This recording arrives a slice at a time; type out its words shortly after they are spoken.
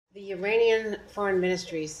The Iranian Foreign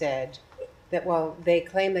Ministry said that while they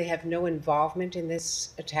claim they have no involvement in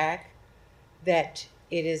this attack, that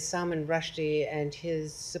it is Salman Rushdie and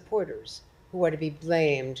his supporters who are to be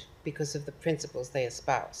blamed because of the principles they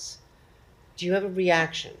espouse. Do you have a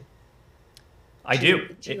reaction I do.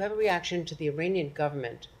 do you have a reaction to the Iranian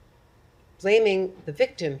government blaming the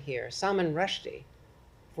victim here, Salman Rushdie,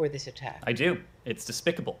 for this attack? I do. It's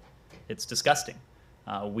despicable. It's disgusting.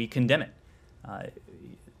 We condemn it. Uh,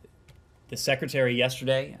 the secretary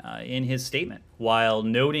yesterday, in his statement, while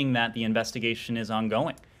noting that the investigation is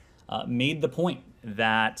ongoing, made the point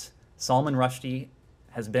that Salman Rushdie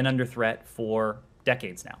has been under threat for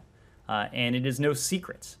decades now. And it is no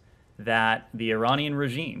secret that the Iranian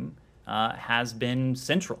regime has been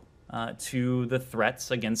central to the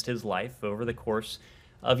threats against his life over the course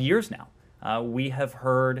of years now. We have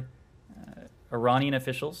heard Iranian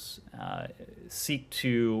officials seek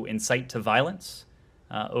to incite to violence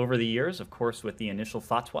over the years, of course, with the initial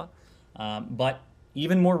fatwa, but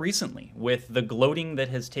even more recently with the gloating that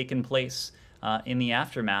has taken place in the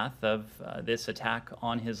aftermath of this attack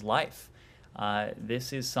on his life.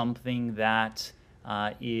 This is something that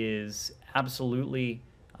is absolutely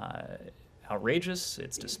outrageous,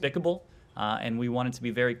 it's despicable, and we want it to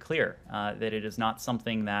be very clear that it is not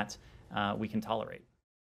something that we can tolerate.